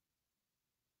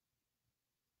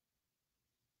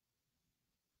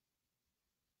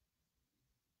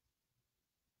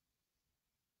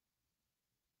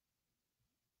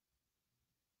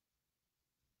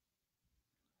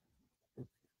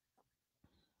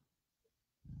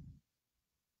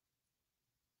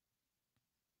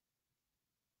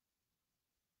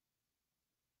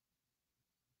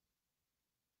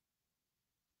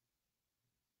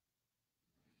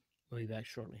 We'll be back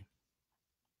shortly.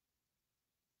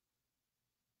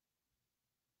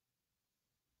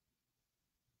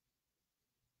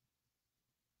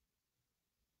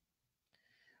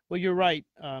 Well, you're right,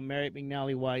 Merritt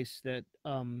McNally Weiss, that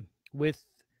with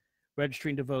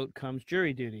registering to vote comes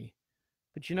jury duty.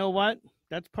 But you know what?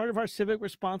 That's part of our civic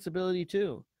responsibility,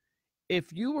 too.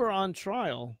 If you were on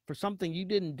trial for something you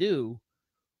didn't do,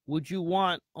 would you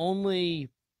want only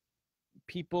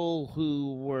people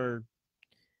who were,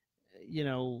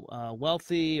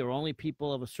 wealthy, or only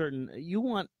people of a certain... You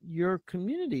want your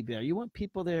community there. You want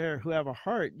people there who have a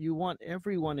heart. You want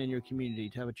everyone in your community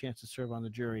to have a chance to serve on the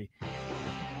jury.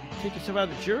 Take yourself out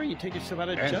of the jury, you take yourself out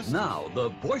of justice. And now, the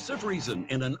voice of reason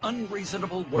in an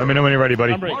unreasonable world. Let me know when you're ready,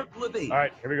 buddy. I'm ready. Mark Levine. All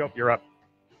right, here we go. You're up.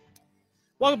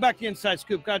 Welcome back to Inside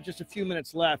Scoop. Got just a few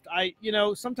minutes left.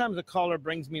 Sometimes a caller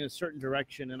brings me in a certain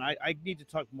direction, and I need to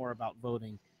talk more about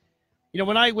voting.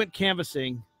 When I went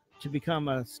canvassing to become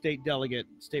a state delegate,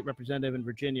 state representative in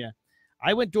Virginia,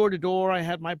 I went door to door. I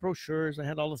had my brochures. I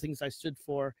had all the things I stood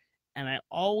for, and I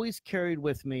always carried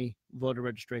with me voter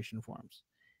registration forms.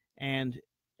 And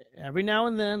every now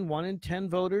and then, 1 in 10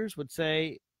 voters would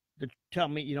tell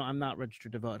me, I'm not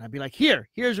registered to vote. And I'd be like,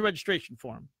 here's a registration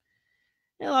form.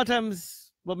 And a lot of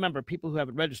times, well, remember, people who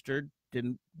haven't registered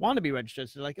didn't want to be registered.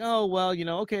 So they're like, oh, well,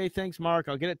 okay, thanks, Mark.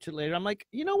 I'll get it to later. I'm like,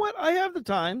 you know what? I have the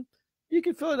time. You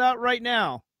can fill it out right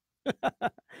now.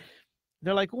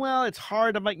 They're like, well, it's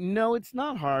hard. I'm like, no, it's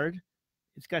not hard.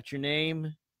 It's got your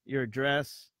name, your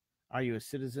address. Are you a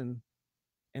citizen?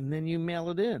 And then you mail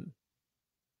it in.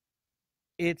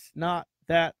 It's not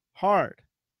that hard.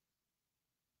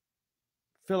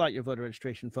 Fill out your voter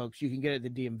registration, folks. You can get it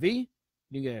at the DMV. You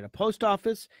can get it at a post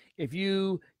office. If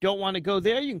you don't want to go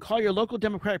there, you can call your local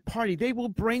Democratic Party. They will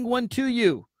bring one to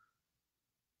you.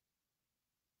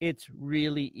 It's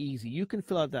really easy. You can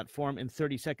fill out that form in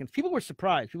 30 seconds. People were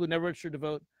surprised. People who never registered to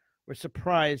vote were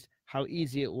surprised how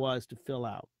easy it was to fill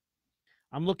out.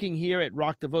 I'm looking here at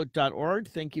rockthevote.org.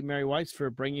 Thank you, Mary Weiss, for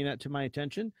bringing that to my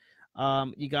attention.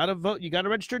 You got to vote. You got to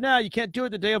register now. You can't do it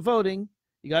the day of voting.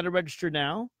 You got to register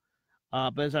now.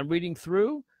 But as I'm reading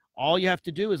through, all you have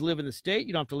to do is live in the state.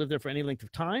 You don't have to live there for any length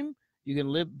of time. You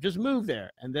can just move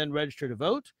there and then register to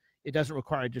vote. It doesn't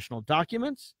require additional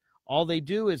documents. All they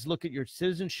do is look at your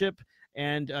citizenship,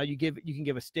 and you can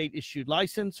give a state-issued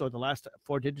license or the last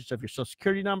 4 digits of your Social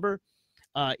Security number.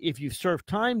 If you've served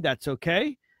time, that's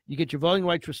okay. You get your voting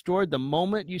rights restored the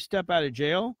moment you step out of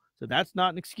jail, so that's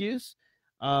not an excuse.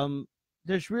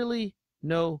 There's really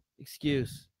no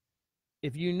excuse.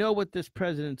 If you know what this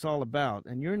president's all about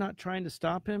and you're not trying to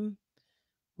stop him,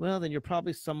 well, then you're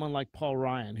probably someone like Paul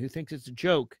Ryan, who thinks it's a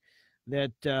joke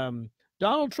that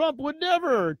Donald Trump would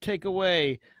never take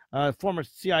away former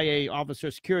CIA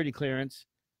officer security clearance,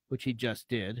 which he just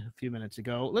did a few minutes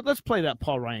ago. Let's play that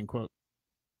Paul Ryan quote.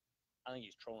 I think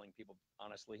he's trolling people,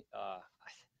 honestly.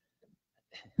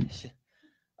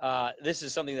 This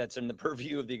is something that's in the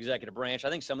purview of the executive branch. I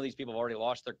think some of these people have already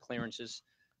lost their clearances.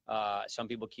 Some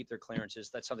people keep their clearances.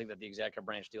 That's something that the executive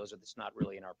branch deals with. It's not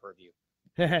really in our purview.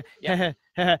 Yeah.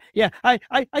 Yeah,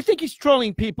 I think he's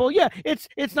trolling people. Yeah,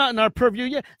 it's not in our purview.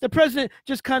 Yeah, the president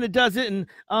just kind of does it. And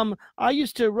I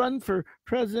used to run for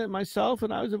president myself,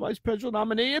 and I was a vice presidential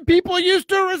nominee, and people used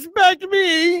to respect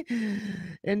me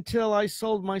until I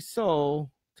sold my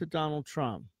soul to Donald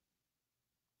Trump.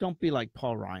 Don't be like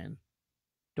Paul Ryan.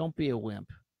 Don't be a wimp.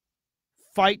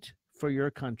 Fight for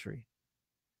your country.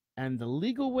 And the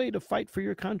legal way to fight for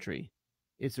your country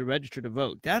is to register to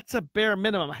vote. That's a bare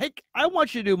minimum. Hey, I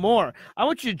want you to do more. I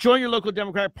want you to join your local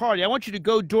Democratic Party. I want you to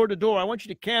go door to door. I want you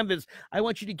to canvass. I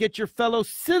want you to get your fellow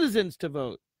citizens to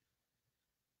vote.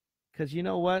 Because you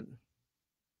know what?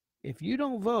 If you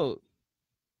don't vote,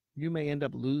 you may end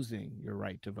up losing your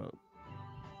right to vote.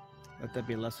 Let that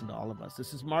be a lesson to all of us.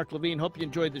 This is Mark Levine. Hope you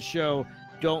enjoyed the show.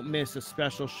 Don't miss a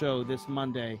special show this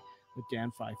Monday with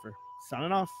Dan Pfeiffer.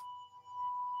 Signing off.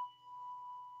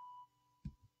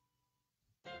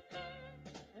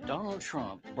 Donald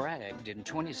Trump bragged in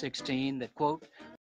 2016 that, quote,